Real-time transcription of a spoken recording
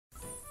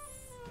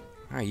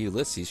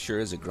Ulysses sure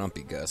is a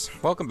grumpy Gus.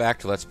 Welcome back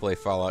to Let's Play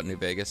Fallout New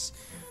Vegas,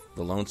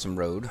 the Lonesome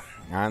Road.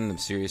 I'm the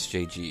Mysterious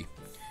JG.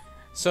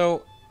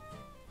 So,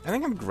 I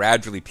think I'm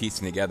gradually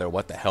piecing together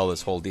what the hell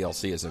this whole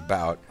DLC is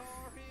about.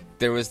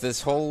 There was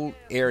this whole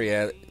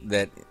area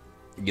that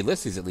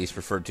Ulysses at least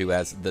referred to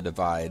as the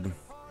Divide,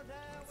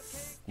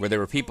 where there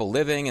were people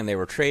living and they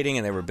were trading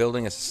and they were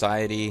building a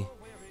society.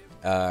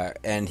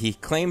 And he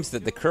claims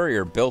that the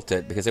courier built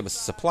it because it was a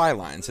supply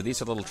line. So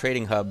these are little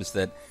trading hubs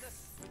that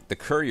the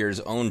courier's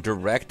own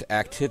direct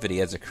activity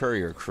as a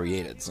courier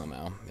created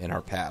somehow in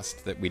our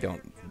past that we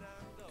don't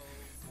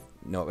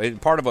know.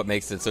 Part of what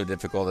makes it so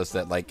difficult is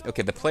that, like,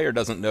 okay, the player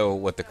doesn't know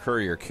what the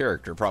courier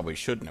character probably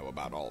should know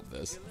about all of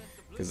this,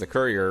 because the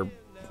courier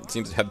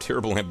seems to have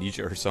terrible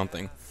amnesia or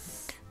something.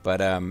 But,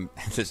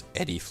 there's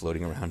Eddie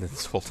floating around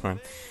this whole time.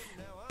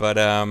 But,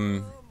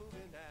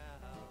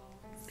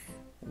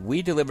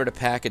 we delivered a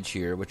package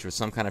here, which was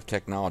some kind of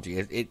technology.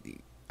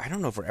 I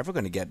don't know if we're ever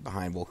going to get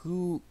behind, well,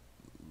 who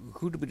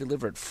did we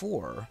deliver it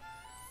for?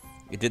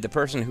 Did the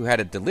person who had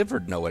it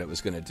delivered know what it was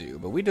going to do?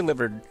 But we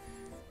delivered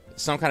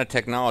some kind of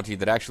technology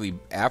that actually,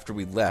 after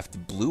we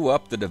left, blew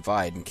up the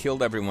Divide and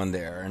killed everyone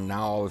there. And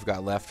now all we've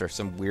got left are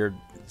some weird,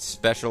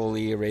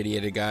 specially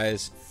irradiated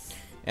guys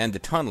and the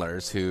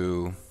tunnelers,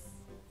 who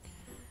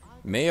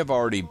may have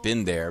already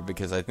been there,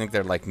 because I think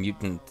they're like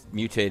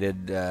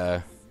mutated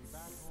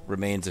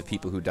remains of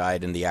people who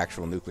died in the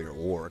actual nuclear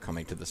war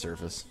coming to the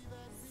surface.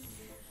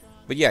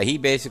 But yeah, he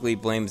basically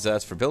blames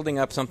us for building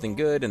up something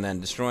good and then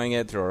destroying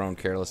it through our own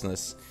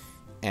carelessness.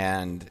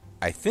 And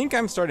I think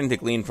I'm starting to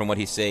glean from what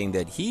he's saying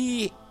that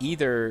he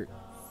either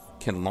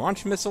can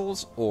launch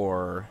missiles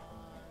or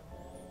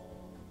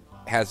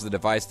has the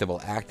device that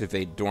will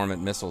activate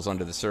dormant missiles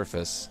under the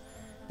surface.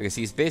 Because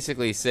he's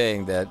basically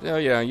saying that, oh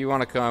yeah, you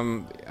want to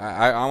come,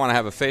 I want to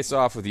have a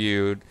face-off with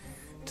you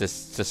to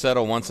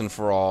settle once and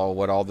for all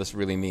what all this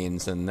really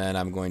means, and then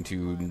I'm going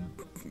to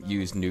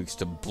use nukes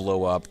to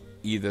blow up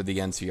either the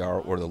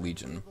NCR or the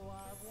Legion.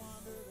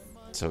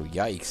 So,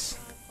 yikes.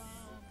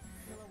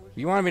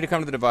 You wanted me to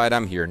come to the Divide,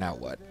 I'm here, now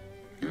what?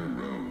 Your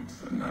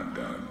roads are not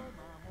done.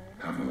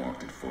 Haven't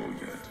walked it full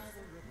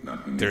yet.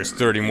 There's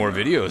 30 more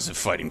videos of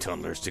fighting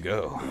tunnelers to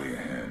go. The way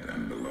ahead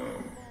and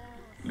below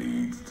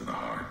leads to the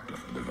heart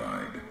of the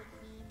Divide.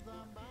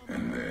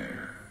 And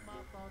there,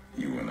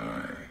 you and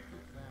I,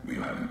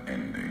 we'll have an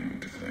ending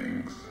to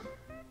things.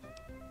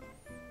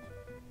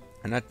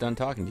 I'm not done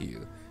talking to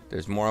you.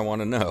 There's more I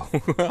want to know.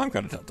 I'm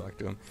going to talk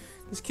to him.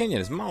 This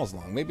canyon is miles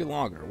long, maybe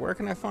longer. Where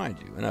can I find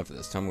you? Enough of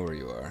this. Tell me where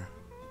you are.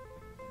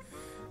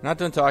 Not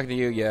done talking to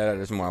you yet.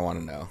 There's more I want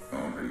to know.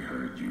 Already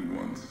heard you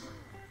once,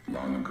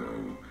 long ago,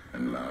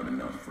 and loud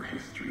enough for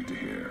history to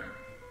hear.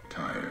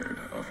 Tired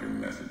of your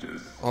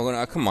messages. Oh,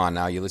 no, come on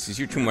now, Ulysses.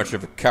 You're too much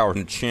of a coward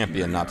and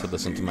champion not to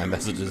listen to my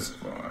messages.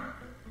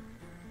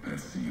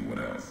 Let's see what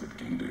else it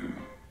can do.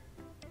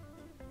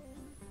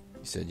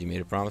 You said you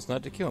made a promise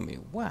not to kill me.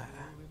 Why?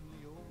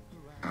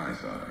 I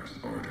thought ours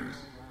orders.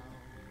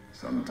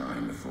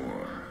 Sometime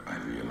before I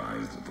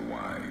realized the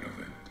why of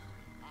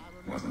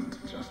it wasn't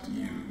just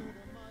you.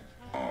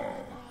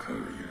 All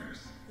couriers.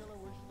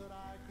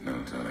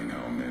 No telling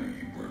how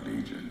many were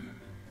Legion.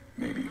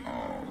 Maybe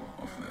all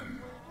of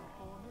them.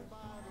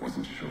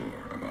 Wasn't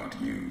sure about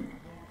you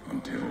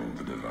until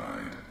the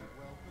Divide.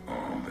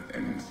 All the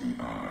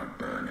NCR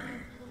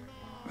burning.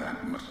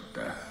 That much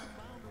death.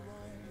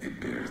 It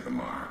bears the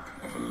mark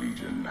of a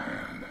Legion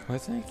hand. Why,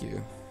 thank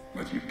you.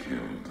 But you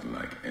killed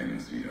like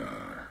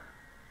NCR,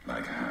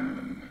 like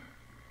Hanlon,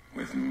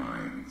 with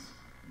mines,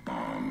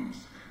 bombs,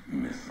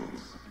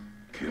 missiles.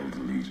 Killed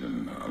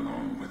Legion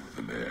along with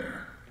the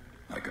bear,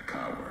 like a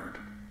coward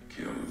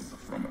kills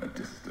from a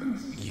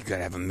distance. You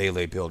gotta have a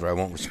melee build or I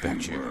won't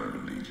respect you. You were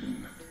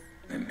Legion,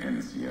 and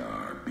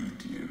NCR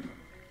beat you.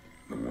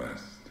 The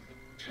West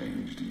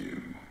changed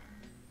you.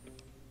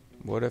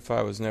 What if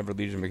I was never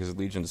Legion because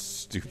Legion's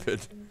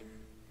stupid?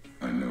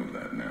 I know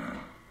that now.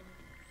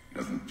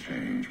 Doesn't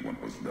change what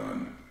was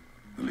done.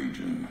 The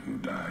Legion who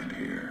died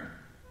here.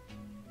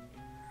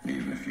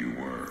 Even if you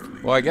were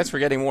Legion, well, I guess we're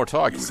getting more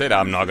talk. You said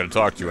I'm not going to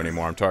talk to you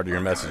anymore. I'm tired of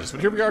your messages. But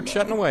here we are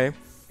chatting away.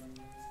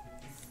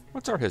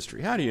 What's our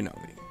history? How do you know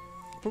me?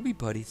 We'll be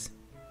buddies.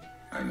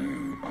 I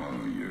knew all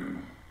of you.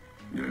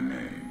 Your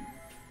name.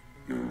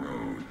 Your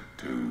road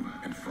to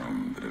and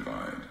from the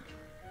Divide.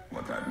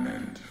 What that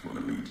meant for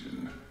the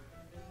Legion.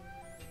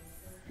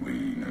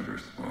 We never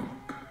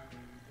spoke.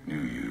 Knew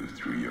you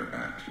through your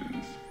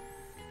actions.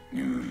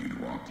 Knew you'd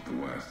walked the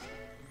West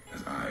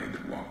as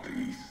I'd walked the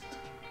East.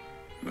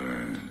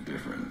 Learned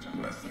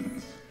different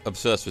lessons.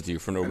 Obsessed with you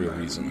for no real I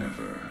reason. would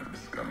never have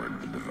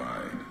discovered the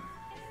Divide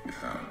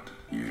without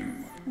you.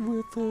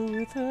 With or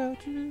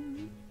without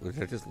you.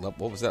 I just love,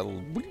 what was that?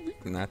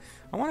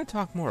 I want to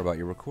talk more about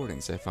your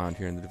recordings I found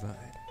here in the Divide.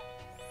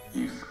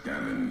 You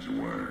scavenge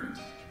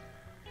words.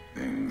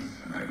 Things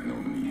I have no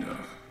need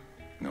of.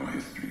 No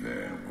history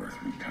there worth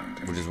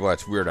recounting. Which is why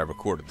it's weird I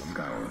recorded them.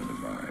 Scour the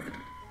Divide.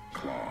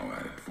 Claw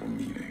at it for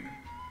meaning.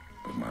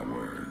 But my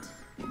words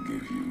will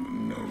give you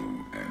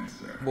no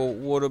answer. Well,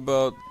 what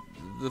about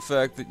the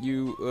fact that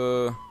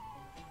you,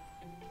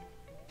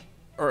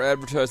 or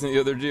advertising the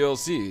other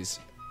DLCs.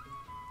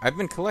 I've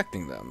been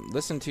collecting them.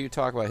 Listen to you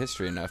talk about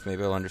history enough,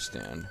 maybe I'll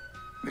understand.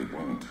 They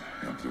won't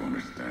help you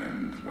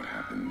understand what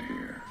happened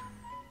here.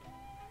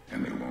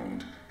 And they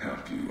won't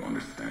help you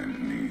understand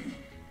me.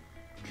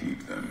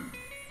 Keep them,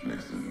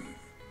 listen,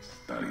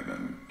 study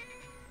them.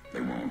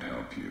 They won't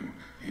help you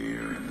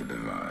here in the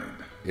Divide.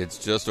 It's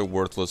just a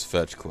worthless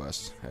fetch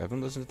quest. I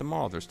haven't listened to them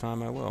all. There's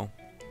time I will.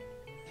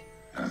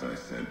 As I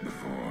said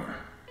before,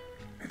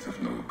 it's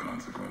of no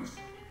consequence.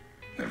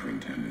 Never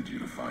intended you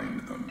to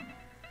find them.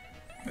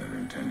 Never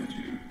intended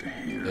you to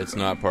hear It's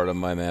them. not part of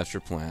my master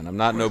plan. I'm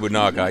not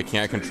Nobunaga. I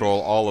can't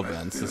control all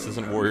events. This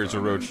isn't Warriors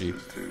Orochi.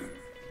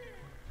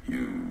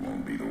 You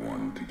won't be the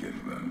one to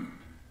give them.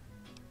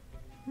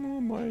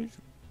 Oh,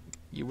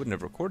 you wouldn't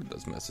have recorded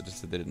those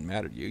messages if they didn't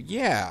matter to you.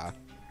 Yeah.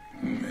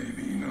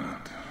 Maybe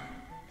not.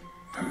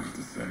 Who's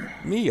to say?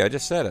 Me, I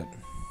just said it.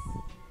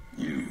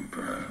 You,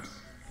 perhaps,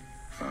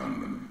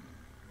 found them,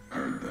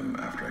 heard them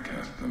after I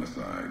cast them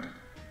aside.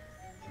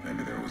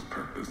 Maybe there was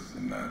purpose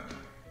in that.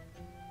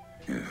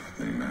 If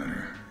they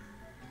matter,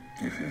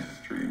 if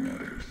history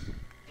matters,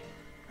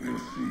 we'll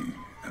see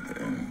at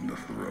the end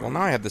of the road. Well,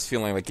 now I have this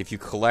feeling like if you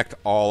collect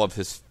all of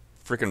his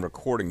freaking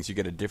recordings, you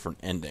get a different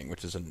ending,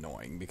 which is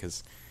annoying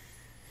because...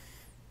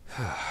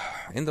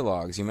 In the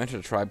logs, you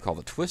mentioned a tribe called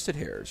the Twisted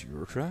Hairs.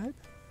 Your tribe?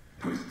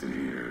 Twisted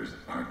Ears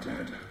are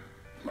dead,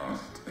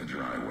 lost at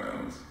dry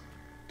wells,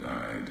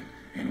 died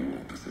in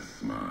Wolpus's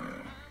smile.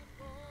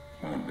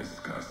 Won't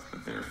discuss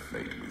their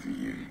fate with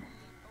you.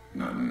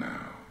 Not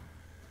now.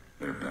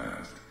 Their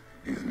past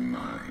is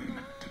mine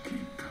to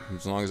keep.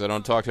 As long as I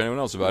don't talk to anyone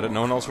else about it,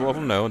 no one else will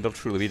ever know, and they'll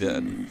truly be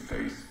dead. See me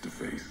face to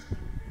face,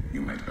 you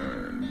might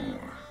earn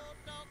more.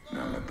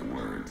 Now let the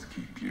words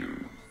keep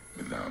you,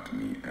 without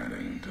me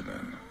adding to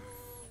them.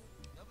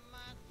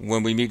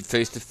 When we meet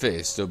face to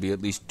face, there'll be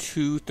at least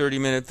 2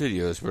 30-minute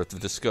videos worth of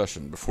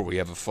discussion before we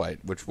have a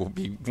fight, which will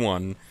be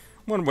one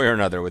way or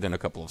another within a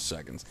couple of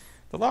seconds.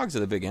 The logs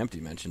of the Big Empty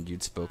mentioned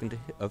you'd spoken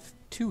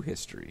to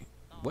history.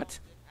 What?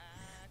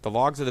 The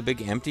logs of the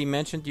Big Empty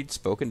mentioned you'd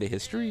spoken to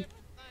history?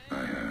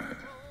 I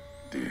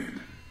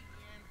did.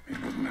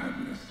 It was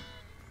madness.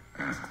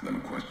 Asked them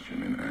a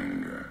question in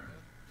anger.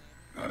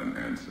 Got an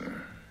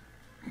answer.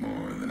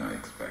 More than I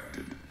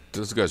expected.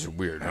 Those guys are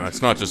weird. Huh?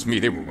 It's not just me,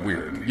 they were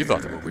weird. You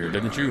thought they were weird,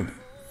 didn't you?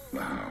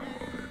 The how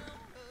of it.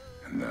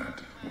 And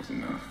that was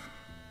enough.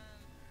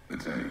 The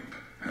tape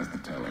has the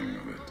telling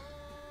of it.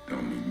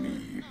 Don't need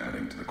me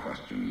adding to the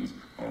questions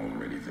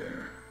already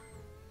there.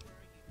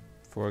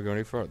 Before I go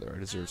any further, I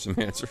deserve some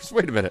answers.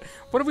 Wait a minute.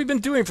 What have we been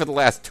doing for the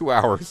last 2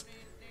 hours?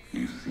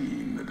 You've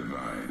seen the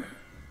Divide.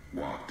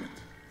 Walked it.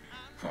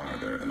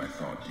 Farther than I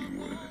thought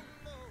you would.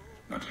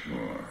 Not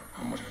sure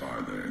how much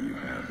farther you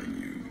have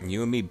in you.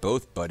 You and me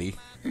both, buddy.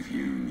 If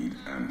you need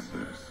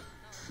answers,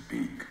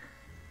 speak.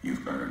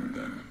 You've earned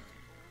them.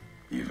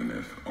 Even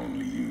if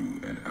only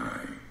you and I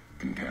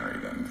can carry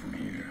them from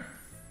here.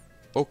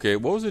 Okay,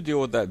 what was the deal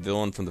with that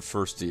villain from the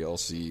first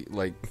DLC?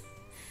 Like,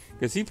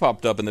 because he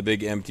popped up in the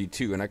Big Empty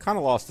too, and I kind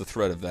of lost the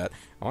thread of that.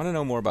 I want to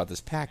know more about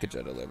this package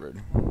I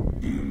delivered.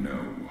 You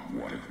know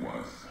what it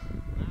was.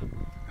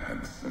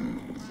 Had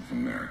symbols of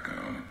America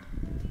on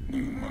it.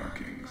 New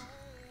markings.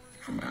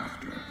 From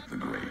after the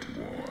Great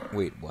War.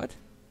 Wait, what?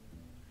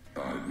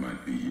 Thought it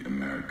might be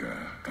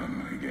America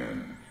come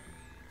again.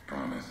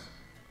 Promise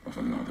of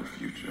another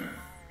future.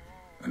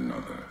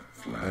 Another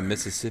flag. A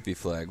Mississippi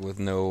flag with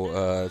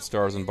no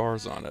stars and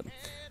bars on it.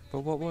 But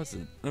what was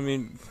it? I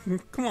mean,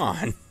 come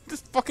on.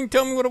 Just fucking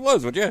tell me what it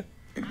was, would you?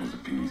 It was a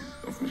piece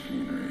of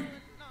machinery.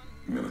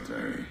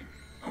 Military.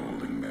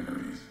 Holding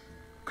memories.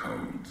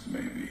 Codes,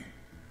 maybe.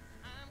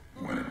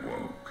 When it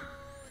woke.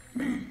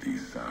 Made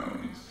these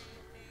sounds.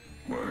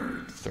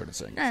 Words. Started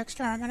saying,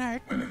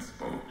 exterminate. When it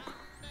spoke,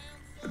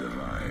 the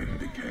Divide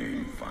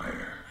became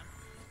fire.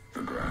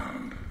 The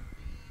ground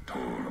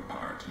tore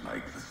apart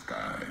like the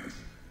skies.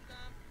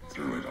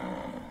 Through it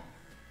all,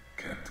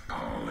 kept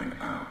calling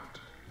out.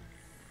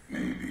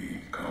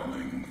 Maybe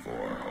calling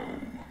for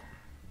home.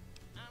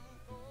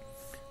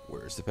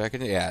 Where's the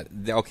package? Yeah,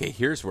 okay,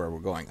 here's where we're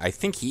going. I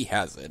think he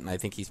has it, and I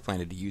think he's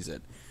planning to use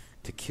it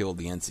to kill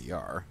the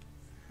NCR.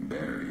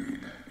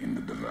 Buried in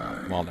the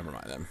Divide. Well, never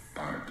mind then.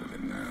 Part of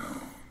it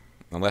now.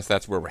 Unless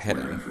that's where we're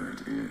heading. Wherever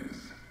it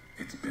is,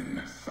 it's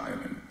been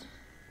silent.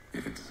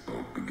 If it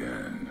spoke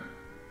again,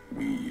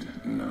 we'd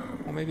know.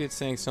 Well, maybe it's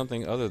saying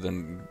something other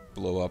than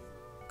blow up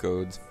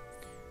codes.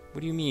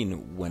 What do you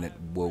mean, when it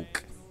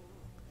woke?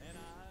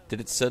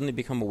 Did it suddenly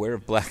become aware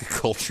of black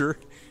culture?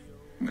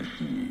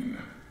 Machine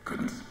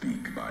couldn't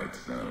speak by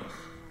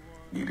itself.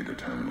 Needed a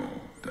terminal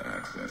to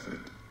access it.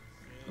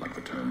 Like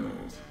the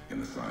terminals in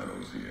the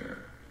silos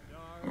here.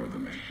 Or the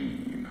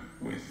machine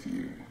with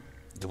you.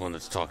 The one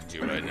that's talking to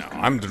you right now.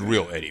 I'm the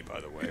real Eddie,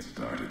 by the way. It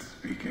started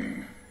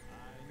speaking,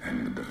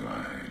 and the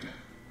Divide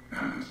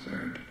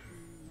answered.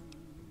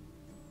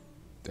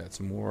 That's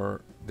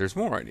more... There's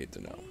more I need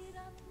to know.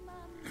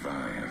 If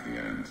I have the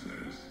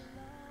answers,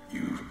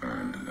 you've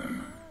earned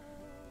them.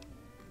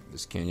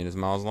 This canyon is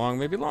miles long,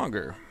 maybe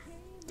longer.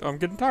 I'm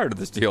getting tired of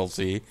this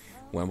DLC.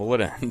 When will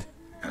it end?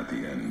 At the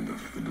end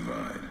of the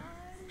divide,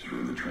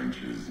 through the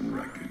trenches and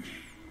wreckage,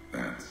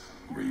 that's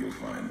where you'll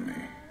find me.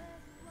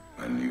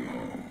 A new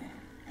home,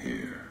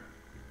 here,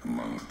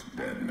 amongst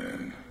dead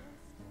men.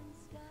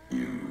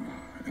 You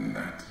and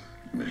that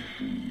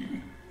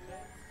machine.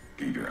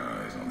 Keep your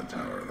eyes on the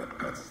tower that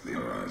cuts the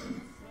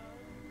horizon.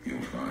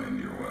 You'll find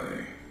your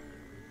way.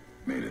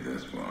 Made it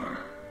this far.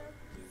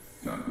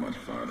 Not much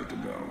farther to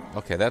go.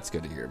 Okay, that's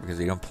good to hear, because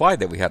he implied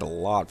that we had a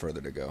lot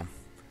further to go.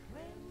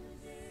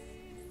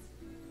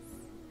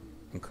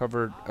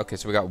 Uncovered. Okay,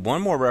 so we got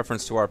one more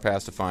reference to our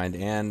past to find,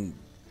 and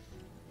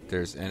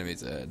there's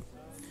enemies ahead.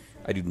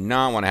 I do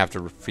not want to have to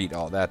repeat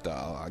all that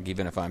dialogue,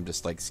 even if I'm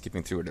just like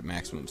skipping through it at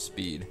maximum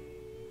speed.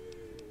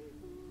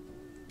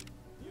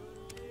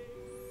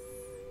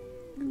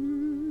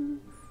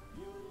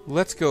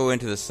 Let's go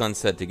into the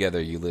sunset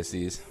together,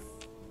 Ulysses.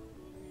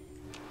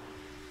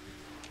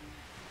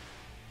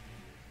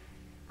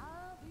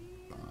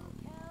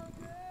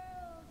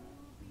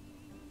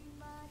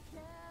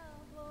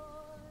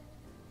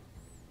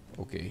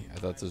 Okay, I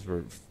thought those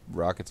were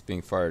rockets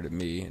being fired at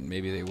me, and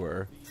maybe they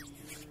were.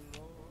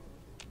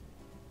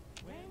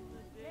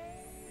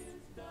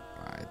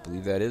 I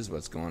believe that is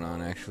what's going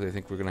on, actually. I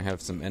think we're going to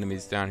have some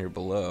enemies down here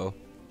below.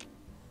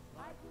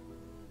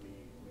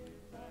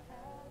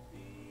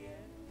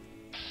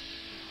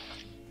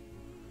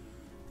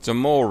 It's a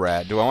mole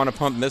rat. Do I want to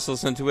pump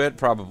missiles into it?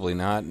 Probably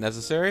not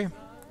necessary.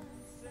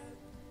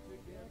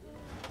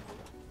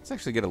 Let's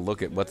actually get a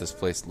look at what this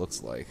place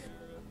looks like.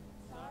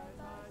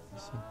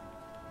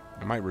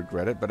 I might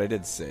regret it, but I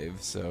did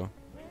save, so...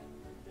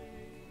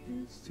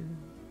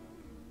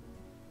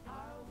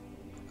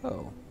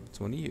 Oh, it's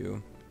one of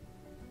you.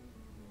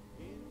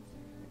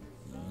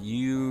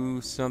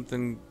 You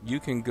something... You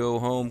can go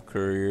home,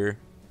 courier.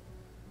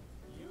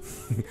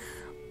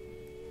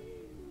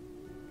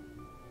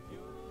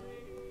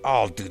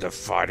 I'll do the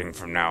fighting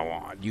from now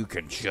on. You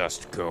can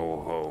just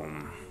go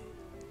home.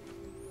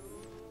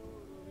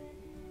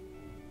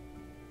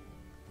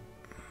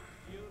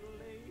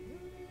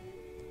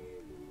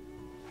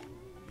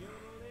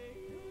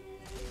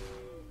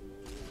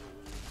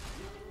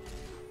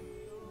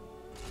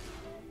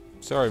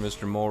 Sorry,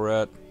 Mr. Mole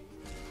Rat.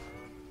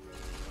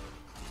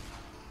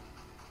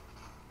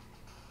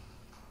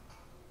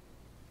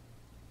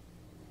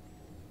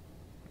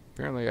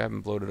 Apparently I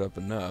haven't bloated up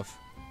enough.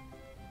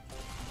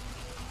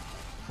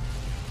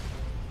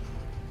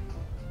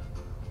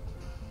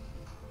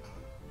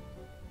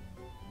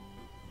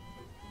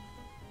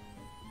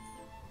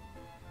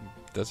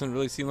 Doesn't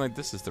really seem like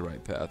this is the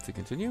right path to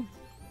continue.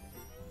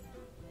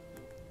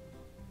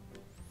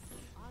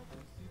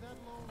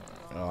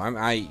 Oh,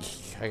 I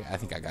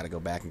think I gotta go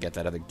back and get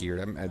that other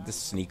gear. This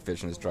sneak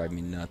vision is driving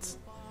me nuts.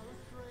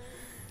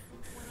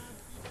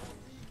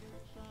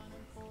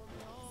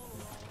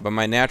 But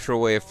my natural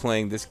way of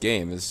playing this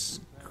game is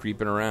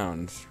creeping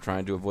around,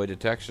 trying to avoid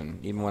detection,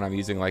 even when I'm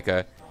using like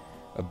a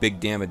big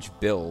damage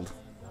build.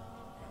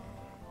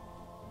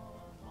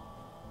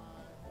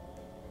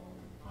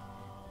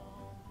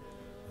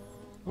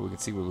 Oh, we can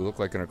see what we look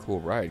like in our cool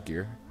riot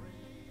gear.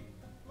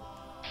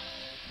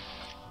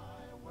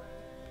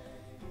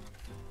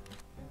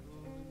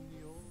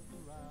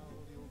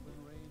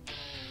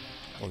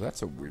 Oh,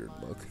 that's a weird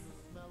look.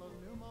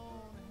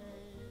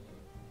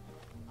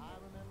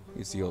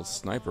 Use the old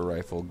sniper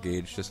rifle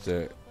gauge just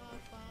to...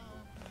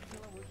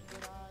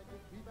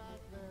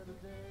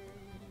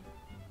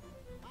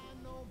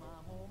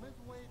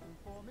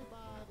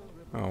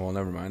 Oh, well,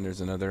 never mind.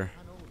 There's another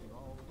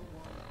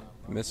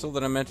missile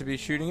that I'm meant to be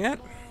shooting at.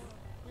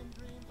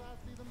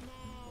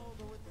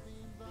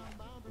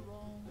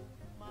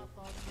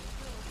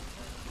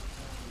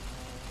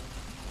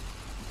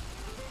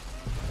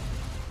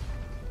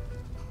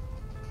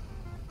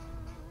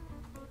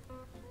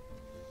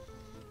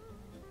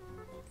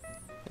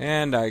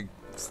 And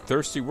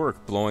thirsty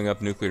work blowing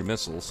up nuclear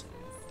missiles.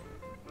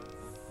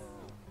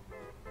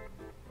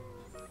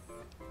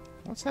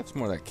 Let's have some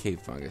more of that cave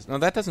fungus. No,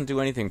 that doesn't do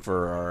anything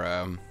for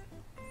our...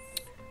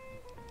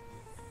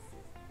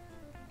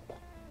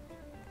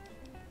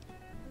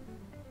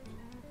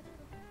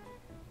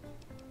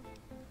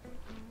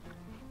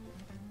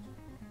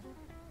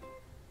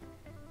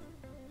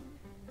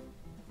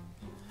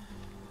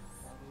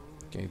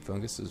 Cave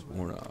fungus is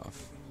worn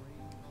off.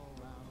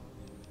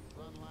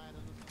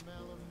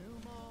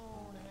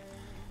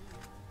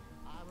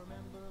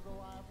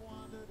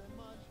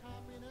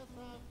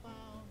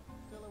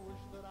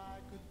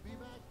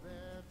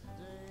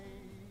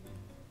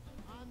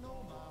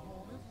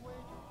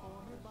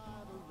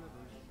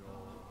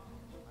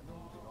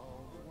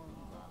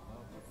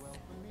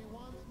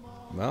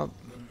 Well,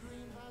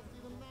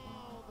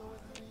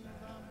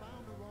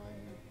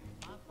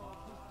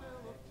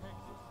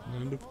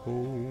 land of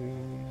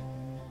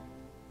home,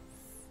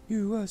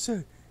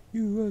 USA,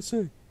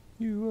 USA,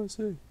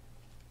 USA.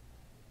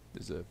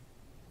 There's a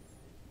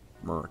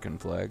American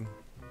flag.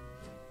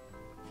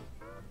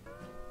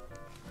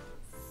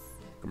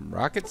 Some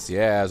rockets?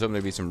 Yeah, I was hoping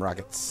there'd be some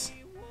rockets.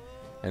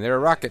 And there are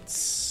rockets,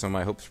 so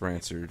my hopes were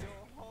answered.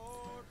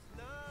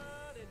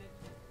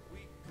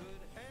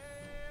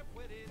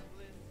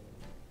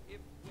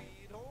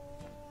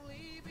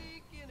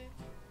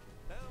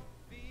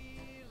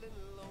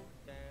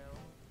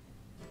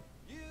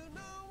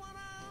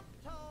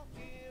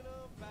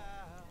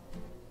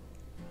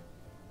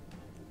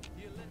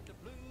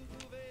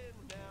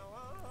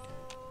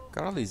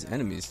 Got all these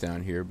enemies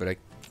down here, but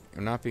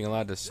I'm not being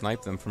allowed to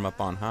snipe them from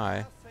up on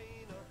high.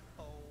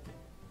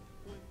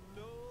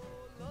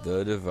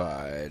 The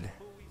Divide.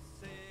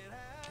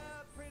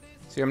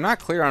 See, I'm not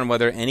clear on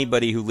whether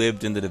anybody who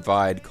lived in the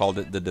Divide called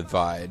it the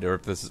Divide, or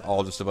if this is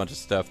all just a bunch of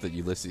stuff that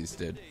Ulysses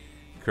did.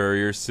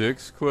 Courier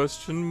 6,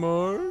 question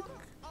mark?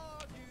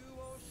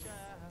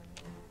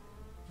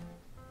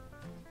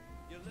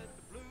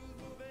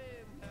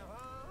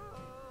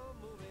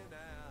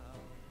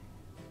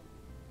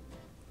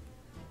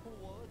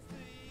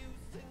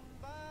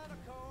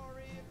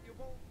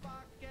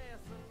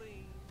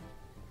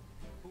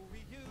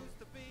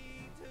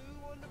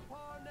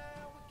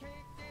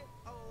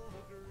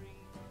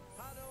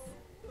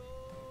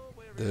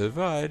 The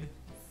Divide,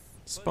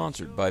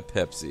 sponsored by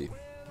Pepsi.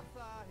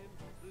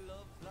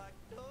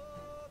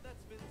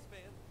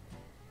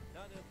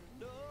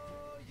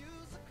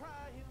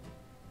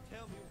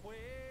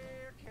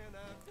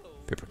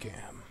 Pippercam.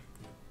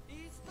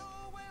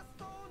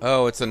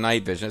 Oh, it's a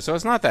night vision. So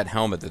it's not that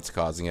helmet that's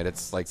causing it.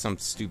 It's like some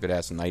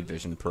stupid-ass night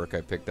vision perk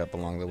I picked up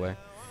along the way.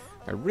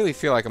 I really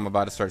feel like I'm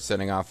about to start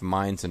setting off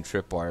mines and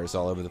tripwires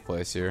all over the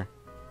place here.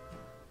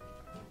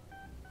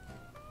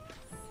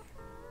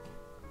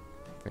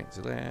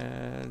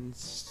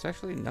 Fantasyland's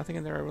actually nothing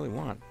in there I really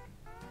want.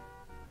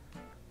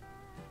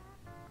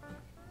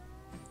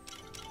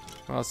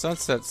 Well,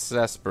 Sunset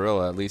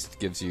Sarsaparilla at least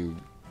gives you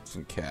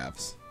some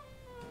caps.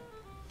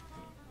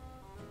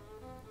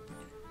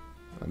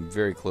 I'm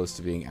very close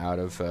to being out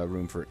of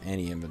room for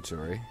any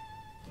inventory.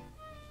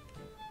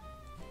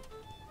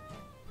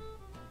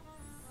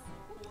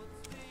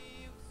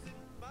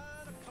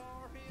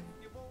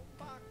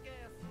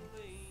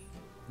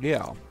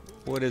 Yeah.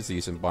 What is the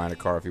use in buying a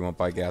car if you won't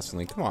buy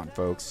gasoline? Come on,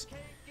 folks.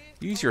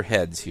 Use your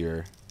heads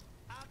here.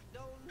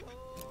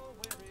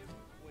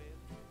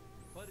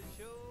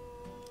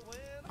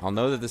 I'll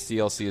know that this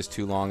DLC is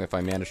too long if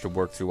I manage to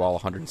work through all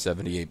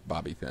 178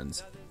 bobby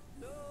pins.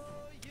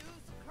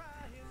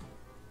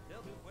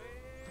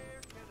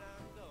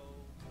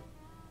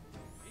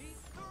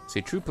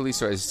 See, True Police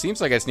Story. It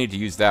seems like I just need to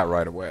use that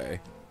right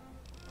away.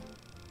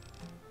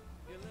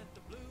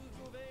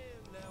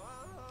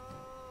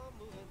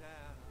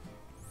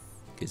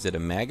 Is it a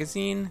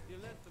magazine?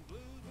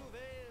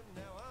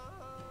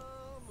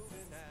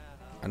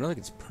 I don't think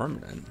it's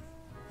permanent.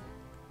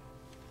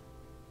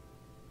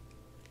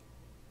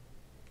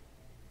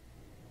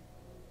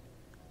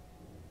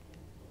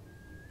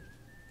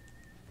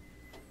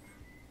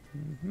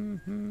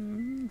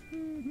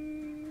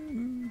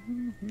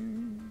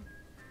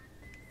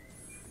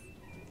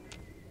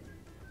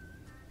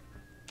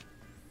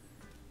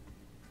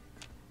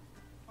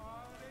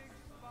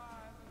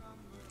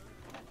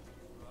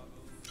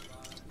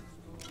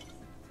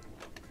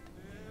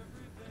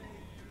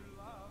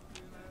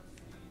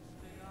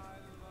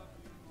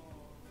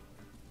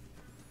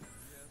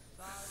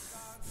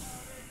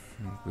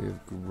 We've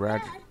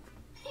Dad!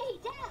 Hey,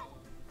 Dad!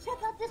 Check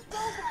out this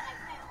robot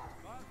I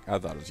found! I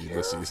thought it was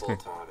Ulysses. Careful,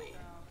 Tommy.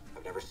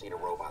 I've never seen a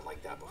robot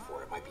like that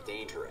before. It might be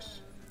dangerous.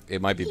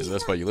 It might be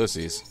possessed by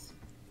Ulysses.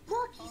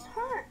 Look, he's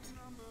hurt.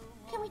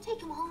 Can we take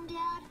him home,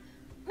 Dad?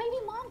 Maybe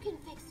Mom can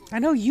fix him. I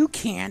know you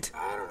can't.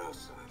 I don't know,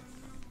 son.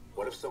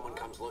 What if someone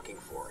comes looking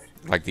for it?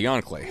 Like the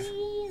Enclave.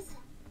 Please?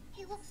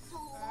 He looks so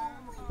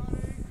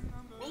lonely.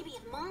 Maybe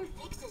if Mom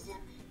fixes him,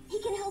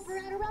 he can help her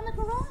out around the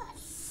garage.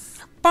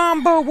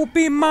 Bombo will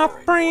be my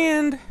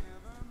friend.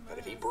 But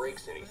if he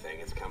breaks anything,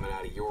 it's coming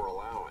out of your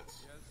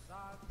allowance.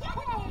 Yay!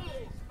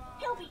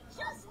 He'll be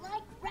just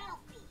like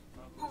Ralphie.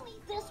 Only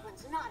this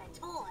one's not a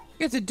toy.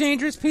 It's a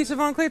dangerous piece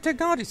of Enclave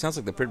technology. Sounds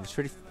like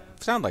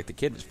the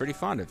kid was pretty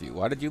fond of you.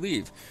 Why did you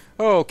leave?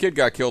 Oh, kid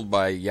got killed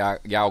by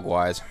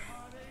Yaoguais.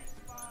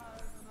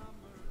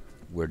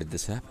 Where did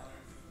this happen?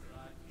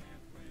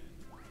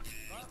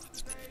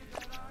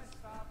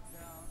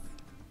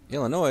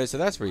 Illinois, so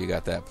that's where you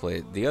got that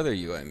plate. The other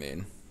you, I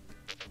mean.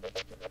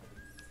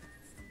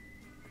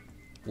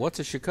 What's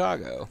a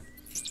Chicago?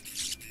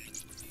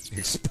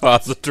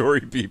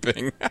 Expository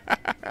beeping.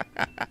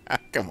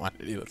 Come on,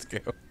 Eddie, let's go.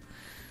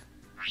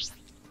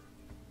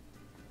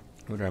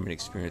 I wonder how many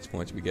experience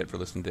points we get for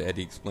listening to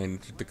Eddie explain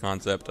the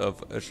concept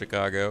of a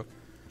Chicago.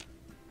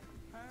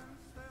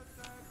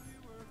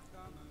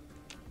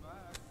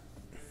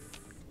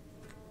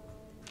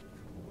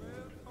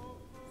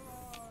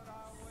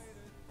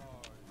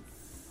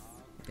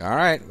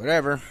 Alright,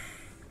 whatever.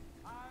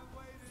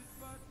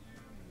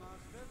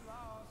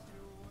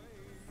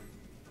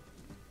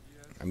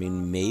 I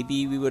mean,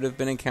 maybe we would have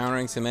been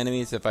encountering some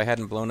enemies if I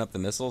hadn't blown up the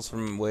missiles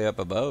from way up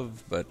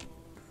above, but...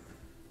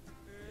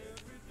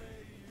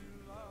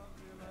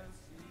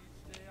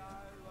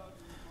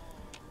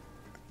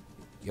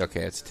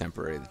 Okay, it's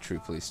temporary, the True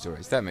Police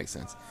Stories. That makes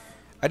sense.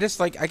 I just,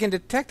 like, I can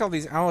detect all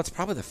these... Oh, it's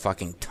probably the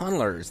fucking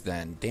tunnelers,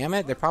 then. Damn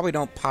it, they probably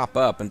don't pop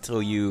up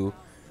until you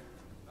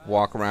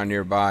walk around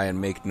nearby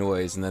and make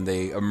noise, and then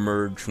they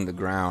emerge from the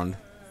ground.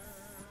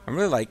 I'm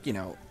really like, you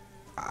know...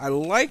 I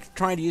like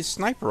trying to use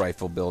sniper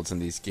rifle builds in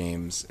these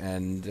games,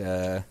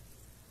 and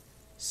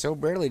so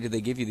rarely do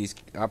they give you these...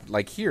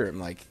 like here, I'm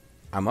like,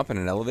 I'm up in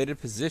an elevated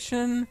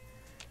position.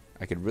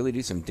 I could really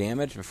do some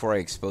damage before I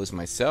expose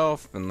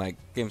myself. And, like,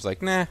 game's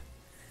like, nah.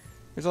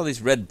 There's all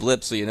these red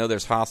blips so you know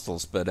there's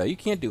hostiles, but you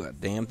can't do a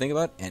damn thing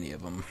about any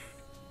of them.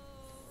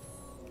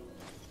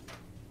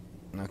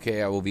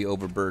 Okay, I will be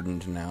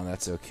overburdened now.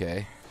 That's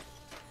okay.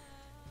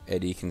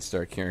 Eddie can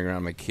start carrying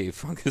around my cave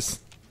fungus.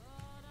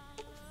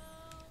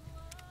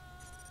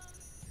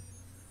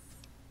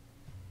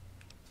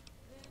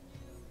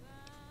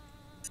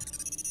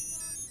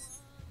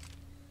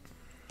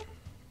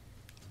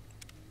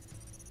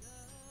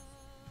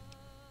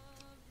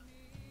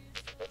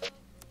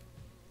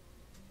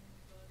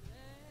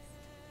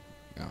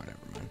 Oh, never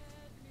mind.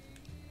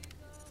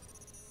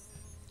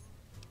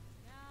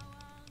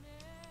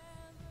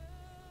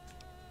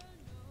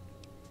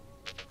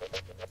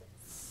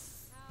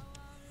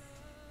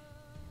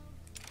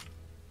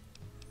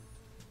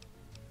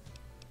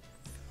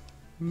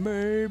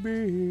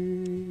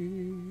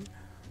 Maybe.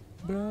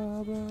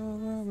 Blah, blah,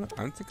 blah, blah.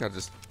 I think I'll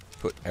just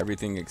put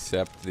everything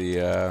except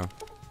the,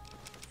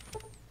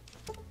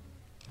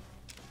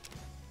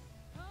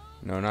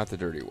 no, not the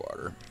dirty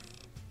water.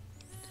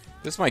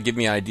 This might give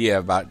me an idea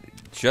about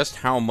just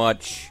how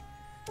much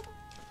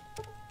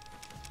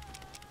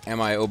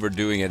am I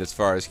overdoing it as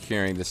far as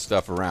carrying this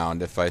stuff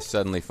around. If I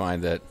suddenly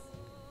find that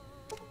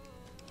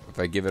if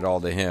I give it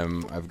all to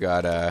him, I've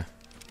got a...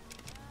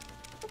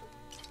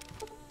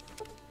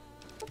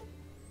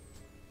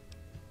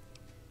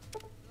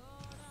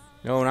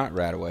 No, not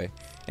Radaway.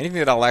 Anything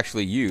that I'll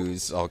actually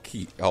use, I'll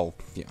keep.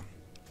 Yeah.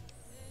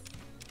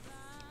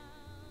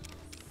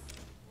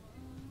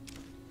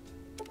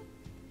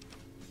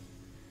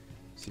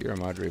 Sierra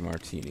Madre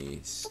Martini,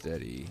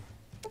 steady.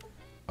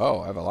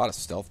 Oh, I have a lot of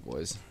stealth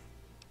boys.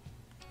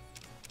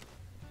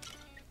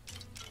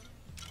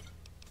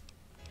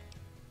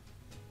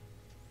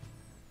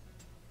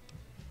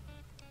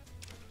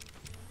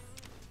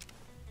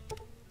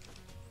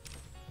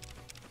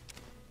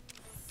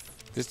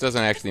 This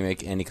doesn't actually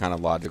make any kind of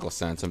logical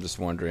sense. I'm just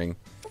wondering.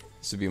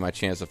 This would be my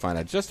chance to find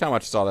out just how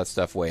much does all that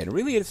stuff weigh. And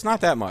really, it's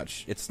not that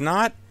much. It's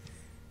not...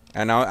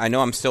 And I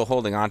know I'm still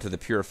holding on to the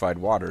purified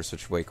waters,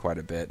 which weigh quite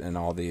a bit, and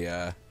all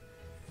the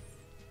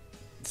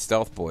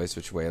stealth boys,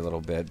 which weigh a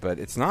little bit. But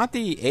it's not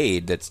the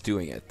aid that's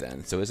doing it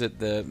then. So is it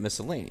the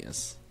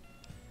miscellaneous?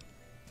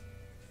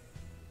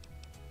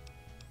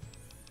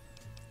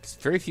 'Cause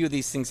very few of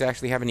these things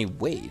actually have any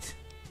weight.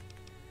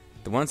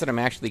 The ones that I'm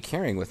actually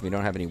carrying with me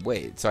don't have any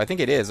weight. So I think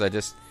it is.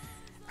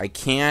 I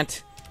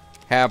can't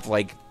have,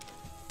 like,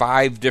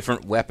 5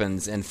 different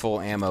weapons and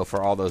full ammo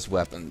for all those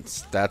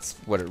weapons. That's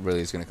what it really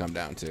is going to come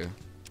down to.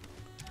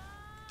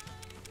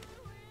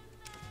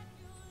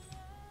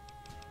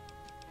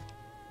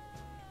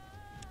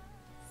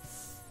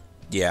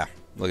 Yeah,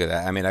 look at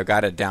that. I mean, I've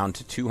got it down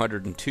to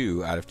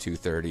 202 out of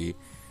 230.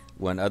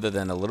 When other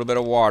than a little bit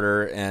of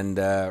water and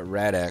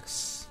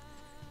Rad-X...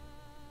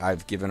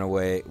 I've given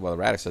away... Well, the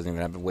Radix doesn't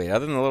even have weight.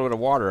 Other than a little bit of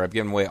water, I've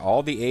given away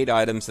all the 8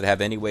 items that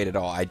have any weight at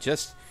all. I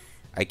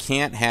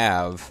can't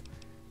have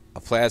a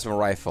plasma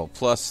rifle,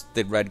 plus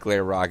the red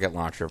glare rocket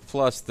launcher,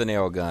 plus the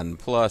nail gun,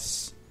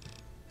 plus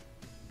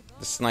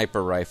the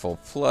sniper rifle,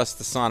 plus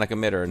the sonic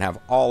emitter, and have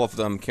all of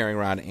them carrying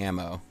around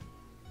ammo.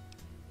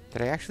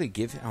 Did I actually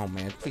give... Oh,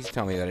 man, please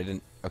tell me that I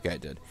didn't... Okay, I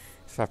did.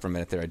 I thought for a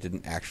minute there I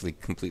didn't actually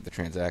complete the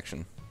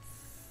transaction.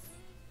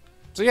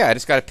 So, yeah, I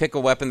just got to pick a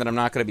weapon that I'm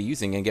not going to be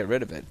using and get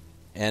rid of it.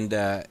 And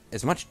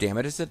as much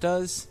damage as it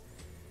does,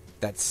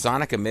 that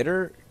sonic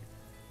emitter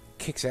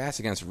kicks ass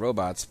against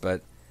robots,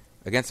 but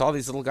against all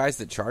these little guys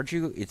that charge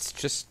you, it's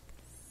just...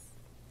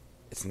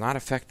 It's not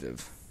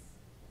effective.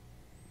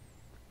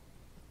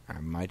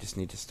 I might just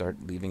need to start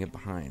leaving it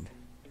behind.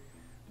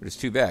 But it's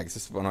too bad, 'cause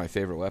this is one of my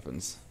favorite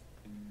weapons.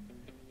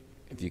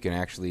 If you can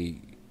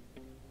actually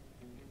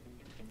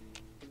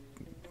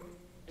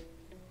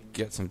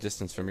get some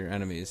distance from your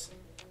enemies.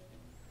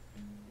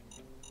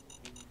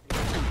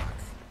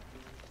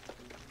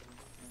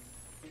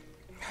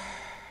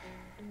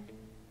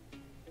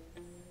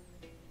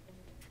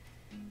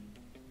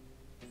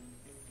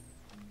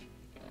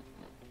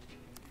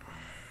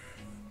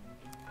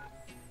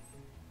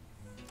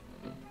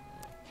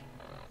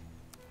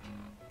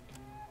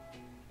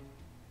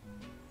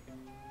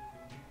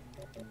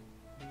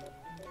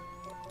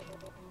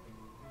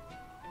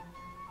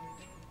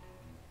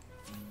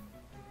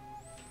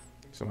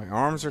 So my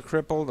arms are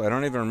crippled. I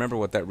don't even remember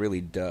what that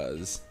really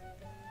does.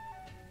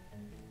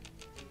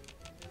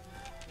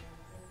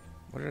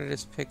 What did I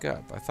just pick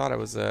up? I thought it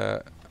was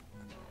I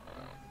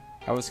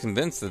was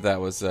convinced that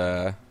was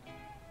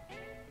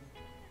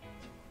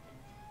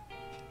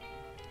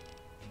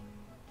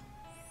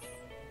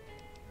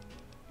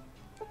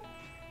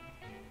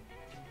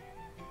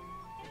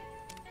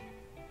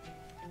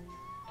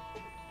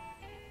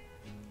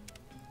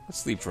Let's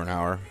sleep for an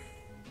hour.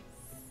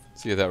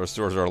 See if that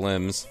restores our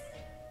limbs.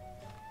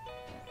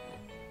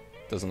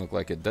 Doesn't look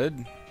like it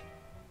did.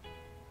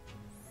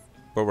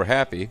 But we're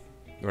happy.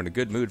 We're in a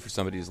good mood for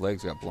somebody whose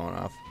legs got blown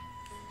off.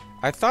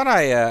 I thought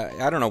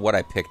I don't know what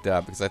I picked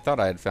up, because I thought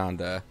I had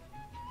found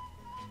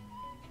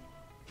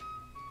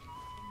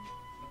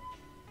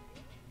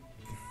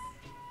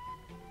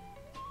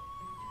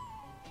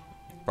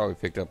Probably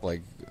picked up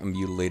like a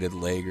mutilated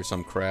leg or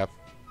some crap.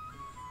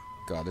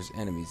 God, there's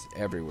enemies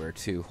everywhere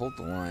too. Hold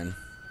the line.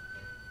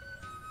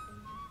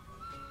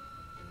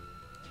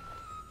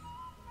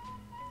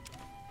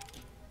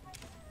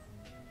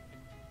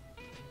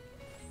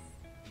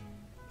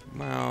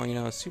 Well, you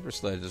know, a super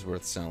sledge is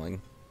worth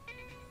selling.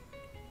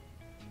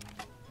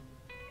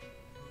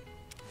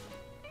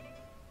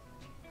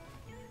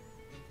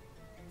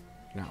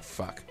 No,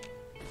 fuck.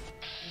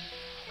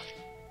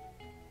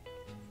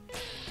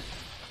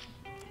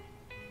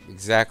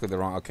 Exactly the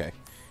wrong... Okay.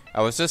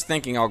 I was just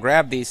thinking I'll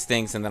grab these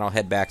things and then I'll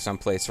head back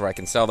someplace where I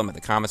can sell them at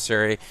the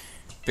commissary,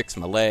 fix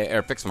my leg,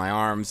 or fix my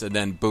arms, and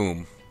then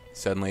boom.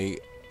 Suddenly,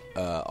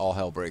 all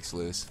hell breaks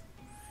loose.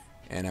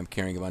 And I'm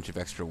carrying a bunch of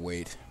extra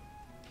weight.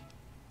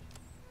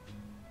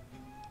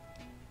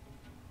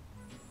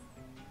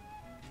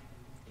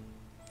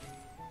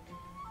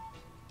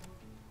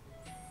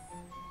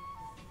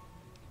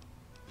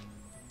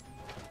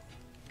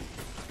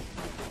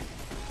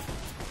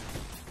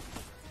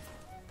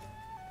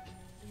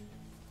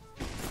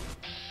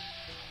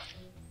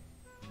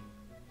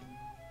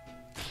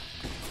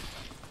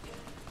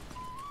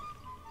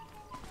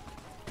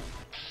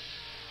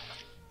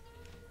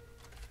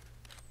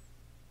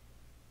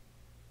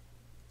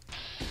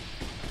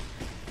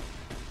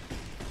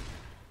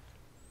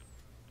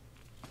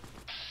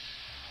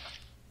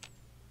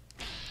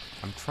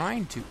 I'm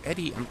trying to...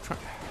 Eddie, I'm trying...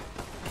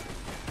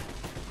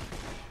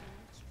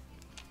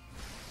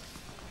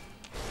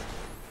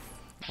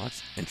 Well,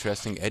 that's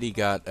interesting. Eddie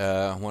got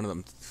one of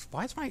them...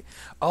 Why is my...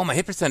 Oh, my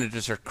hit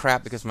percentages are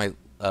crap because my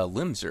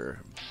limbs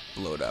are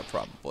blowed up,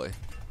 probably.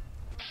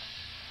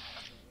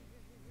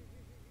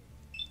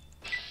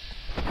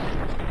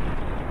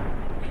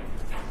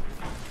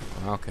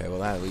 Okay, well,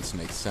 that at least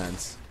makes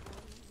sense.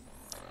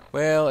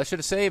 Well, I should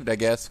have saved, I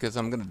guess, because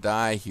I'm going to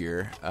die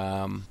here.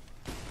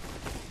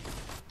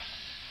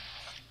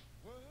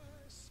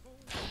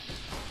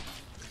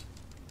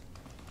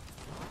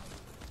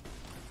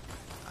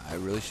 I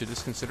really should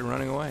just consider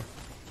running away.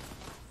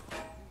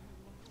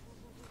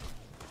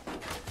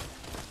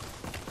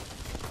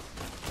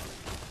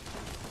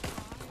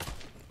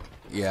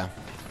 Yeah.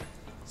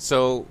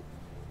 So,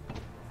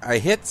 I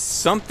hit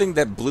something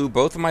that blew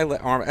both of my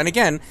arms. And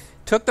again,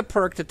 took the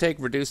perk to take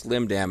reduced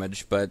limb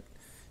damage, but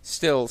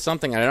still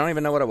something, I don't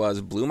even know what it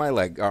was, blew my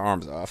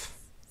arms off.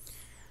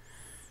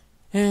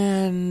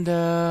 And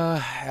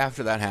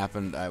after that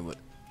happened, I would...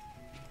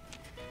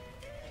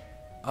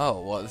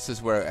 Oh, well, this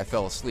is where I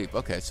fell asleep.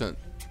 Okay, so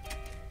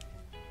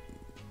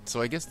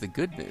I guess the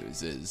good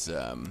news is,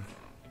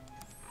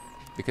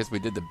 because we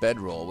did the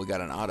bedroll, we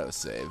got an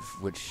autosave,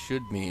 which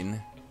should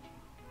mean...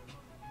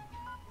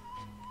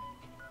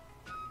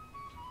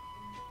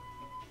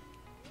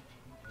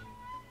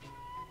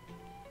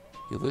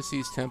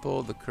 Ulysses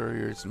Temple, the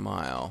Courier's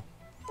Mile.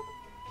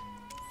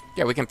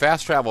 Yeah, we can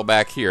fast travel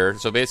back here,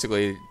 so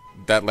basically,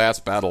 that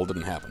last battle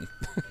didn't happen.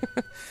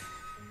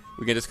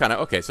 We can just kind of...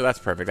 Okay, so that's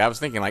perfect. I was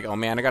thinking, like, oh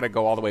man, I gotta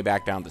go all the way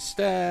back down the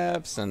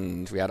steps,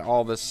 and we had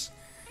all this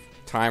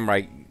time where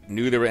I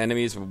knew there were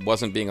enemies, but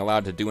wasn't being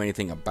allowed to do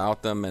anything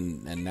about them,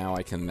 and now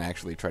I can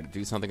actually try to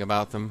do something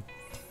about them.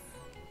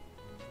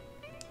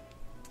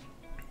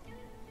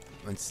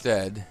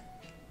 Instead,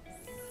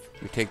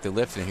 we take the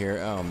lift in here.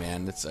 Oh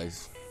man, that's...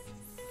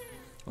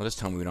 Well, just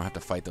tell me we don't have to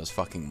fight those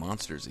fucking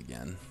monsters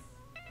again.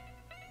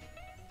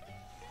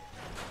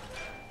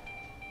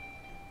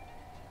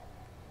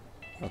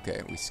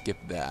 Okay, we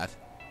skipped that.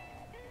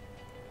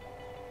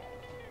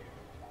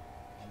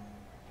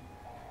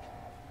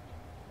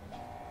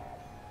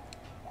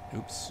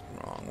 Oops,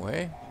 wrong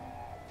way.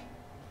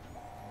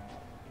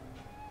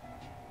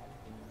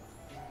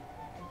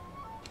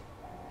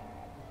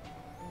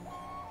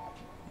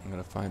 I'm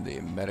gonna find the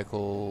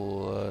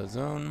medical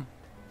zone.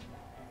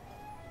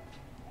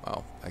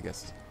 Well, I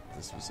guess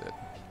this was it.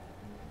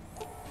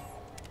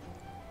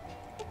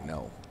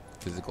 No,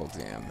 physical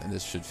exam. And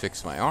this should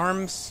fix my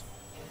arms.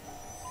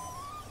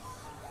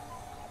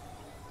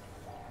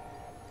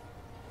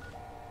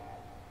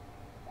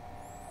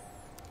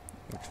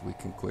 Which we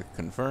can quick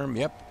confirm.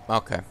 Yep,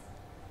 okay.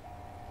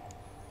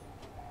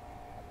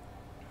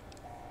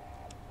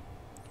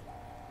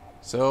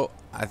 So,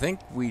 I think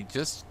we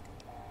just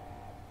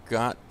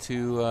got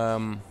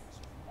to,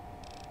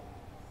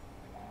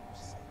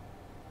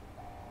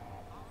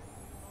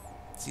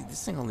 see,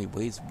 this thing only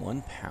weighs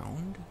 1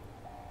 pound?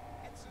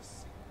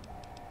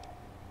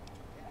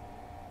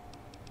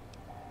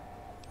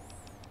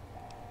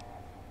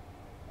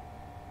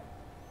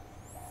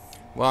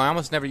 Well, I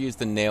almost never use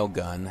the nail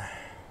gun.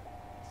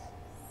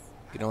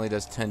 It only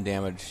does 10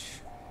 damage.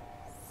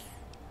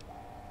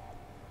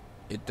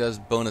 It does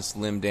bonus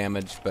limb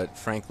damage, but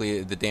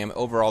frankly, the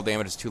overall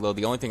damage is too low.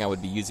 The only thing I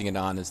would be using it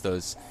on is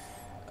those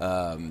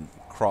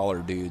crawler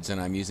dudes,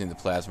 and I'm using the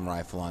plasma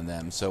rifle on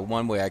them. So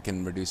one way I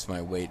can reduce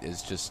my weight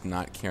is just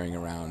not carrying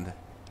around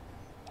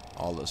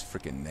all those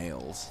freaking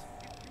nails.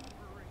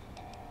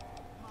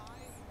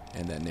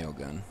 And that nail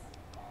gun.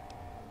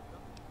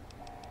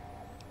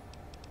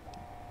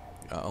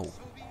 Oh,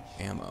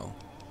 ammo.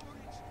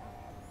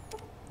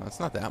 Well, it's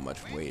not that much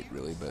weight,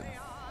 really, but...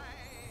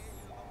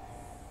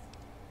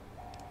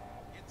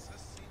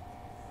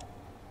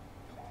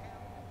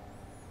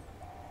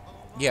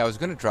 Yeah, I was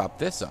going to drop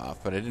this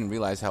off, but I didn't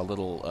realize how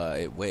little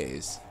it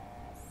weighs.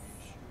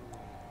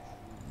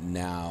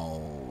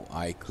 Now,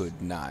 I could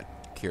not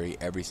carry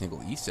every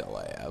single E-cell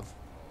I have.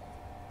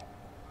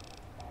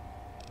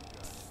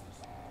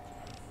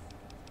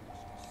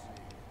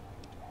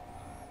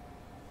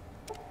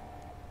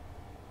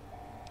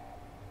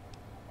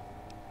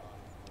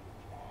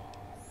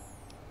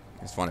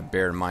 I just want to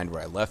bear in mind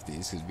where I left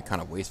these, because it'd be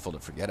kind of wasteful to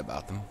forget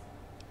about them.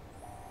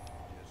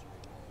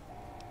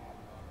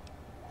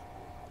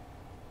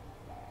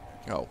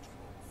 Oh,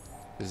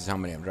 this is how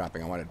many I'm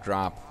dropping. I want to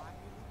drop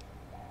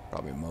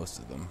probably most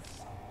of them.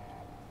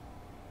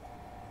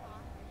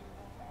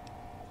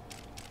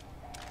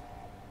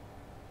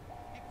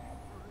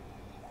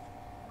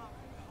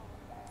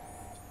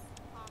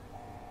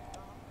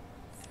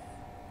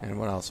 And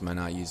what else am I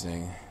not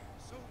using?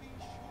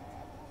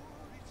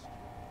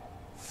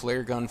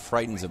 Flare gun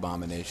frightens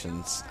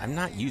abominations. I'm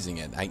not using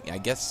it. I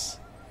guess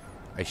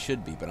I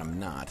should be, but I'm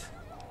not.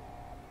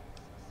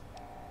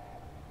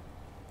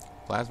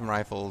 Plasma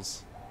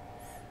rifles.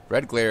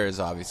 Red glare is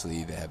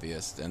obviously the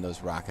heaviest, and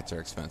those rockets are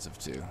expensive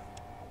too.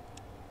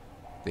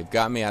 They've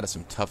got me out of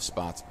some tough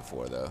spots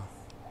before, though.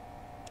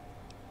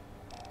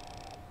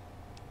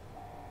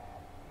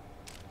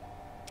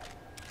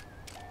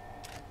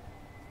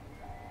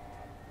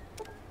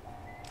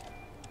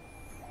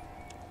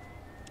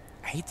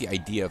 I hate the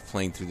idea of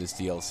playing through this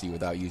DLC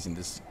without using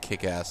this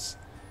kick-ass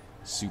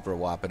super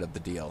whoppet of the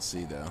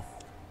DLC, though.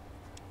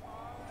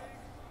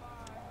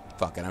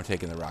 Fuck it, I'm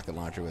taking the rocket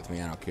launcher with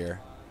me, I don't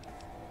care.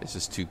 It's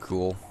just too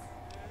cool.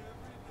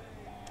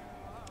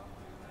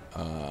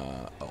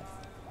 Oh.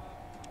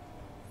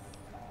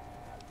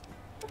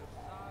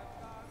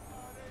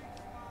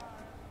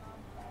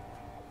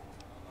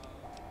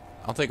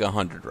 I'll take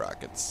 100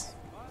 rockets.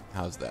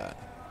 How's that?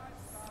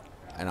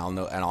 And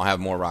I'll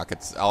have more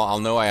rockets. I'll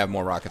know I have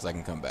more rockets I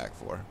can come back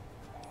for.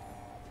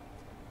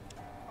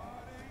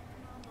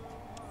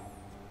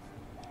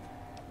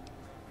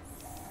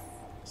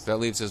 So that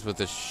leaves us with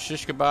the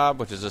shish kebab,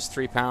 which is just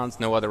 3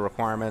 pounds, no other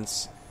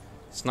requirements.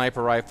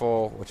 Sniper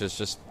rifle, which is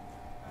just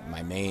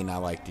my main I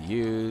like to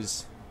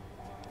use.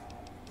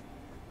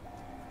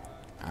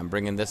 I'm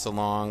bringing this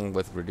along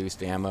with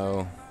reduced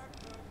ammo.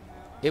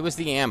 It was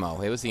the ammo.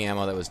 It was the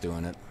ammo that was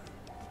doing it.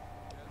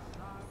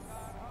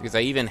 Because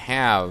I even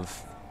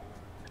have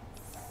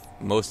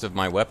most of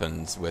my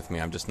weapons with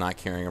me. I'm just not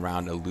carrying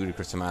around a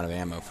ludicrous amount of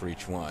ammo for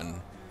each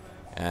one.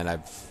 And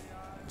I've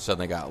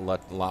suddenly got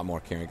a lot more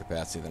carrying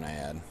capacity than I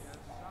had.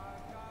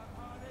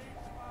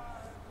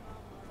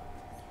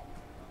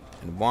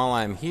 And while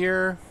I'm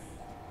here,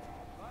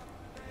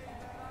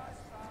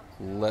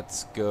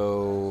 let's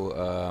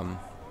go...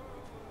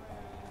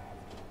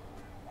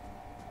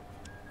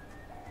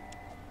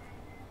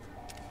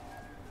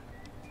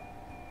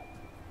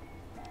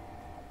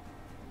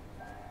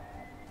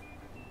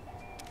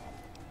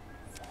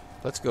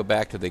 let's go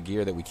back to the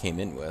gear that we came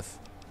in with,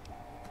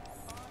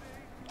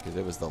 because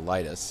it was the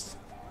lightest.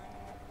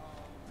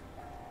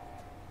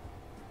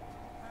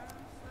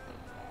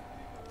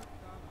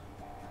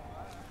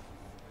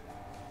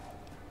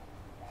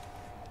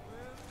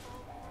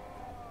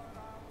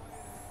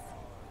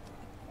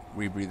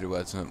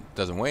 Rebreather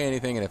doesn't weigh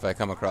anything, and if I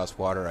come across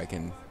water, I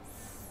can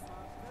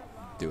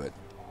do it.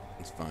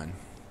 It's fine.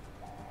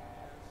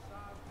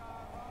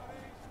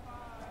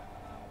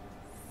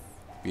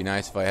 Be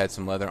nice if I had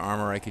some leather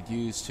armor I could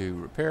use to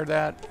repair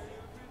that.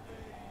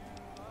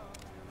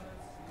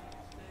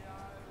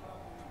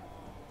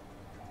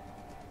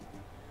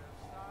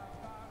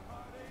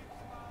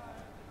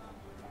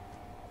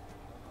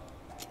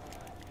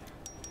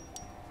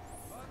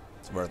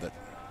 It's worth it.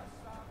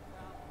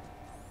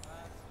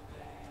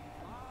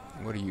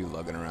 What are you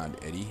lugging around,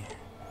 Eddie?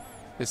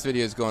 This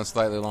video is going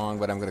slightly long,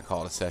 but I'm going to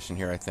call it a session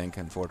here, I think,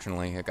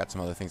 unfortunately. I got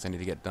some other things I need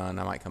to get done.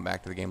 I might come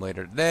back to the game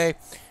later today.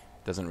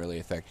 Doesn't really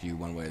affect you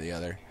one way or the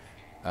other.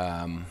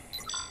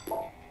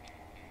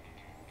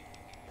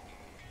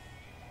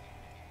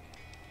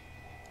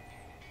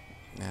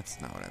 That's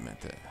not what I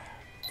meant to...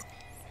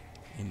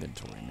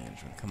 Inventory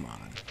management, come on.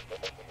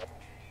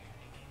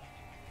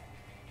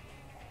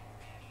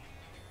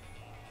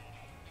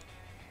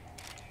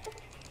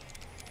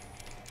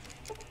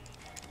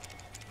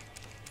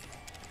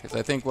 Because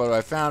I think what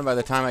I found by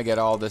the time I get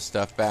all this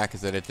stuff back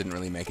is that it didn't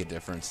really make a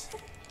difference.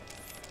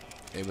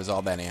 It was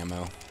all that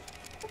ammo.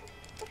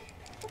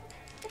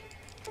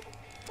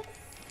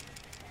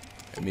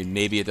 I mean,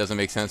 maybe it doesn't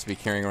make sense to be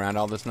carrying around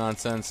all this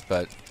nonsense,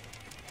 but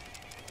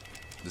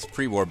this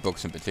pre-war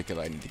books in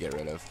particular I need to get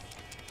rid of.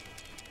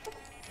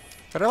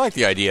 But I like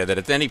the idea that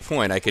at any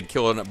point I could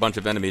kill a bunch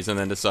of enemies and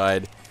then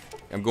decide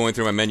I'm going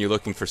through my menu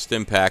looking for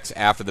stim packs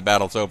after the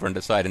battle's over and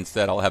decide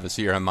instead I'll have a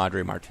Sierra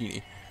Madre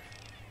Martini.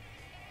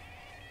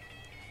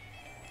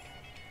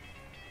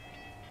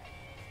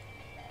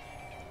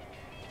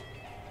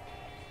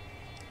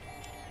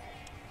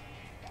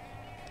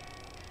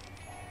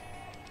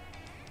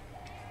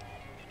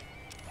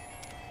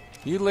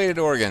 Mutilated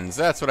organs.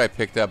 That's what I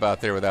picked up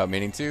out there without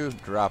meaning to.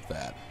 Drop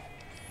that.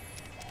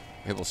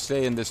 It will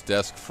stay in this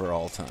desk for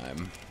all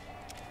time.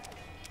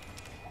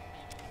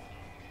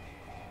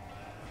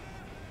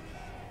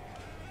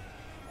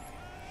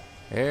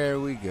 There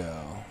we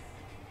go.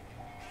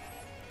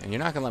 And you're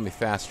not going to let me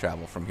fast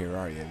travel from here,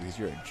 are you? Because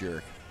you're a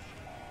jerk.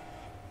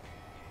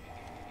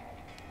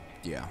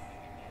 Yeah.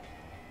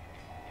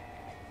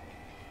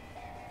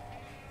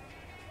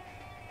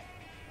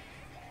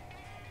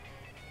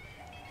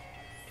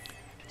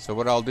 So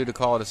what I'll do to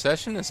call it a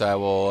session is I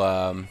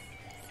will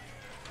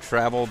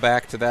travel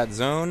back to that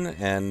zone,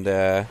 and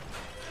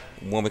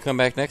when we come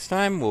back next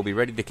time, we'll be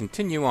ready to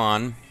continue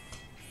on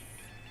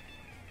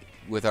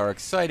with our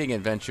exciting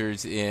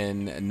adventures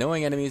in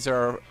knowing enemies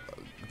are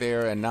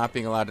there and not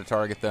being allowed to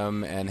target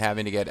them, and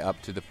having to get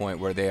up to the point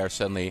where they are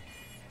suddenly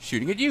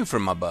shooting at you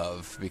from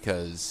above,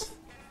 because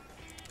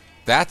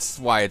that's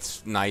why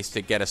it's nice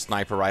to get a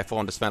sniper rifle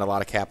and to spend a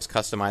lot of caps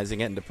customizing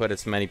it and to put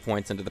as many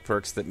points into the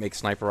perks that make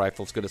sniper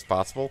rifles good as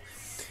possible,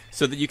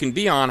 so that you can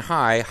be on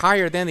high,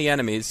 higher than the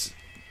enemies,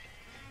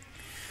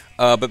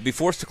 but be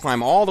forced to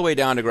climb all the way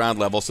down to ground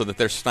level so that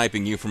they're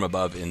sniping you from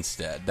above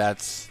instead.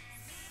 That's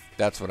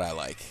what I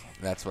like.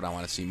 That's what I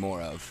want to see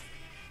more of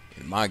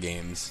in my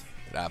games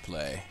that I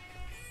play.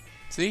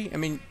 See? I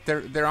mean,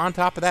 they're on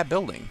top of that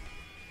building.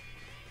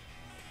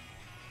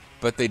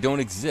 But they don't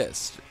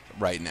exist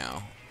right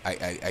now,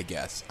 I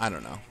guess. I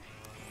don't know.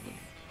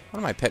 One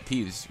of my pet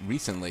peeves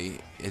recently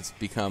has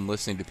become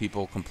listening to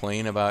people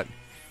complain about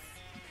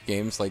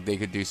games like they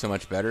could do so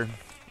much better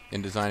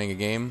in designing a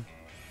game.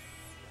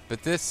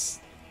 But this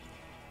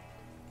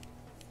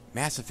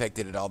Mass Effect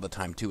did it all the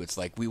time too. It's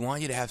like, we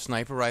want you to have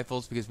sniper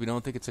rifles because we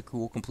don't think it's a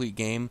cool, complete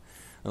game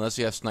unless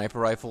you have sniper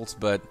rifles,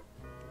 but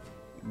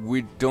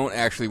we don't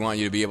actually want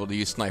you to be able to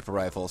use sniper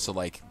rifles to,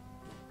 like,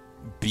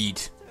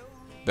 beat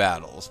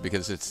battles,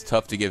 because it's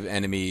tough to give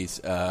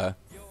enemies,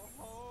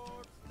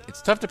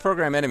 it's tough to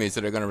program enemies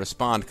that are going to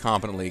respond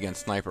competently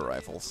against sniper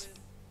rifles.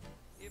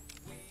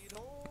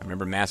 I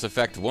remember Mass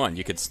Effect 1,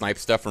 you could snipe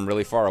stuff from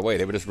really far away.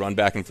 They would just run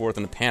back and forth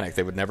in a panic.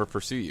 They would never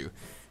pursue you.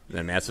 And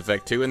then Mass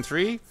Effect 2 and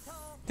 3,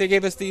 they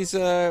gave us these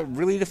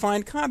really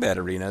defined combat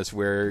arenas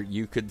where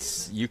you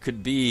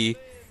could be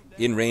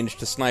in range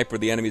to snipe where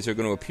the enemies are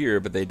going to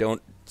appear, but they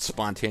don't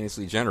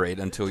spontaneously generate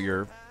until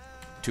you're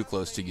too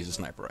close to use a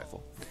sniper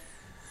rifle.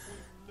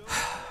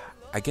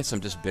 I guess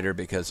I'm just bitter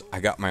because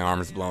I got my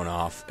arms blown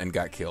off and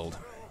got killed.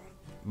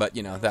 But,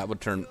 you know, that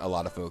would turn a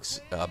lot of folks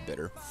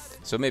bitter.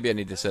 So maybe I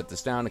need to set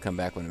this down and come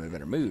back when I'm in a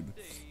better mood.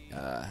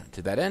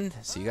 To that end,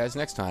 see you guys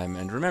next time.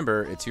 And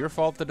remember, it's your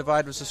fault the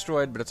Divide was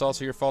destroyed, but it's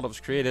also your fault it was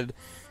created.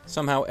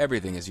 Somehow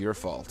everything is your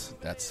fault.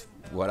 That's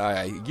what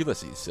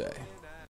Ulysses say.